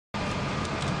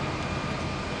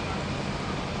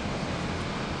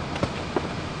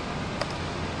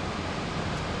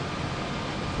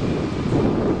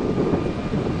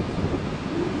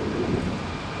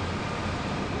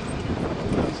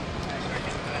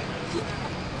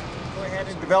ahead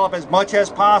and develop as much as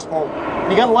possible.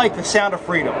 You gotta like the sound of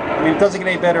freedom. I mean, it doesn't get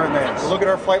any better than this. Look at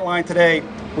our flight line today.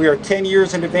 We are 10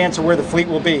 years in advance of where the fleet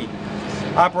will be.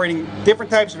 Operating different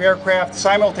types of aircraft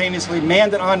simultaneously,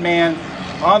 manned and unmanned,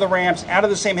 on the ramps, out of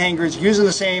the same hangars, using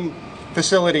the same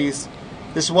facilities.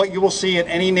 This is what you will see at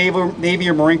any Navy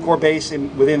or Marine Corps base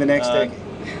within the next decade.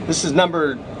 This is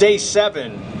day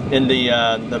 7 in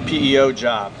the PEO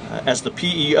job. As the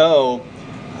PEO,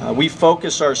 we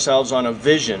focus ourselves on a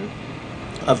vision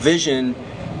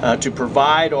to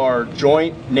provide our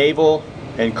joint naval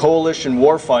and coalition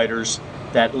warfighters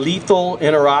that lethal,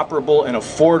 interoperable, and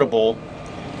affordable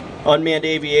unmanned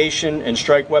aviation and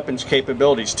strike weapons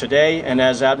capabilities today, and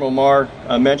as Admiral Mahr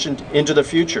mentioned, into the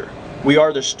future. We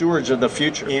are the stewards of the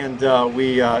future. And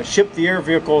we ship the air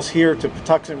vehicles here to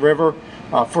Patuxent River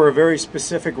for a very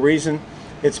specific reason.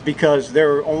 It's because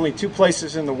there are only 2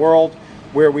 places in the world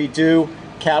where we do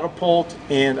catapult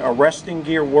and arresting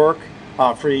gear work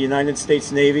for the United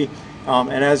States Navy.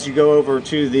 And as you go over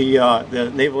to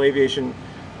the Naval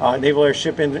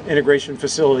Airship Integration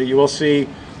Facility, you will see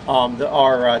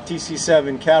our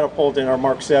TC-7 catapult and our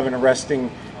Mark 7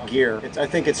 arresting gear. I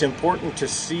think it's important to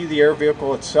see the air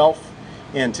vehicle itself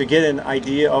and to get an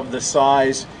idea of the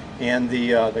size and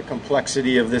the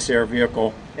complexity of this air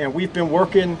vehicle. And we've been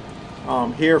working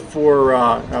here for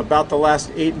about the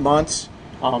last 8 months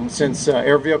since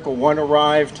Air Vehicle 1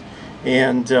 arrived,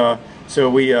 and so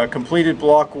we completed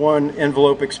Block 1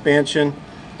 envelope expansion.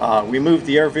 We moved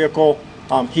the air vehicle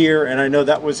here, and I know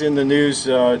that was in the news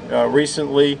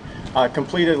recently.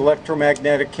 Completed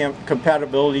electromagnetic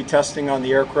compatibility testing on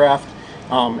the aircraft,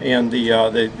 and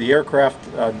the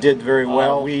aircraft did very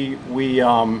well. We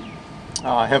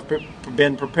have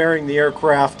been preparing the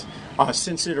aircraft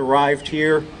since it arrived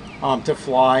here to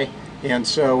fly, and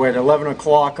so at 11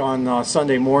 o'clock on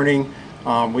Sunday morning,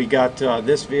 we got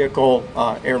this vehicle,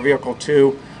 Air Vehicle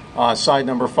 2, side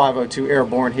number 502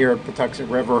 airborne here at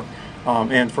Patuxent River.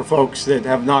 And for folks that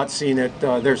have not seen it,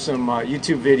 there's some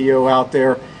YouTube video out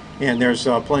there, and there's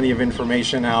plenty of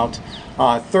information out.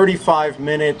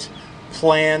 35-minute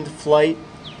planned flight.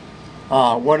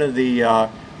 One of the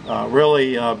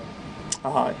really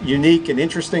unique and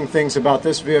interesting things about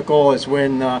this vehicle is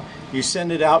when you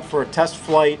send it out for a test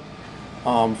flight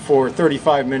for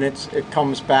 35 minutes, it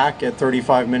comes back at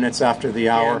 35 minutes after the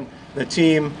hour. And the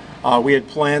team, we had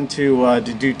planned to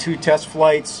do 2 test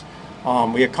flights.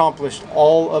 We accomplished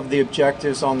all of the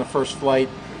objectives on the first flight,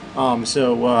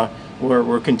 so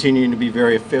we're continuing to be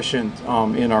very efficient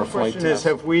in our flight tests.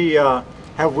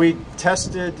 Have we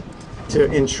tested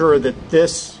to ensure that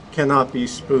this cannot be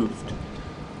spoofed?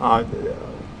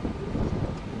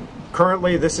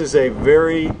 Currently, this is a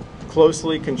very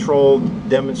closely controlled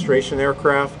demonstration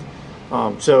aircraft,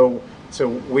 so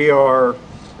we are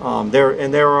there,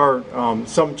 and there are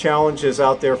some challenges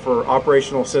out there for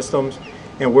operational systems.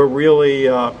 And we're really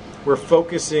we're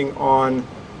focusing on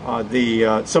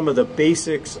some of the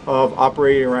basics of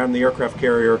operating around the aircraft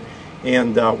carrier,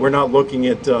 and we're not looking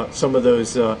at some of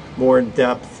those more in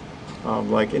depth,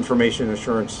 like information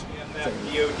assurance.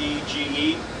 DoD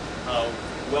GE,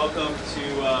 welcome to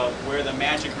where the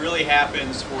magic really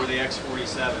happens for the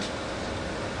X-47.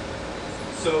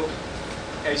 So,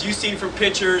 as you've seen from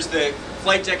pictures, the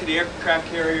flight deck of the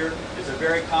aircraft carrier is a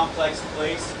very complex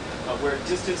place, where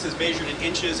distance is measured in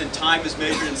inches and time is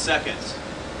measured in seconds.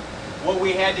 What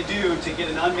we had to do to get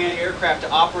an unmanned aircraft to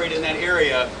operate in that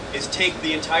area is take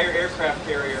the entire aircraft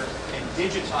carrier and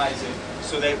digitize it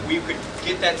so that we could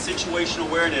get that situational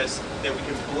awareness, that we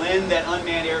can blend that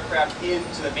unmanned aircraft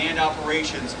into the manned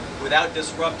operations without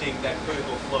disrupting that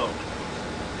critical flow.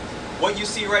 What you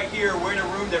see right here, we're in a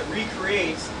room that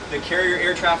recreates the Carrier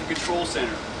Air Traffic Control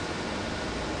Center,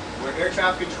 where air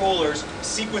traffic controllers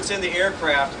sequence in the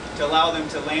aircraft to allow them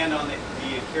to land on the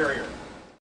carrier.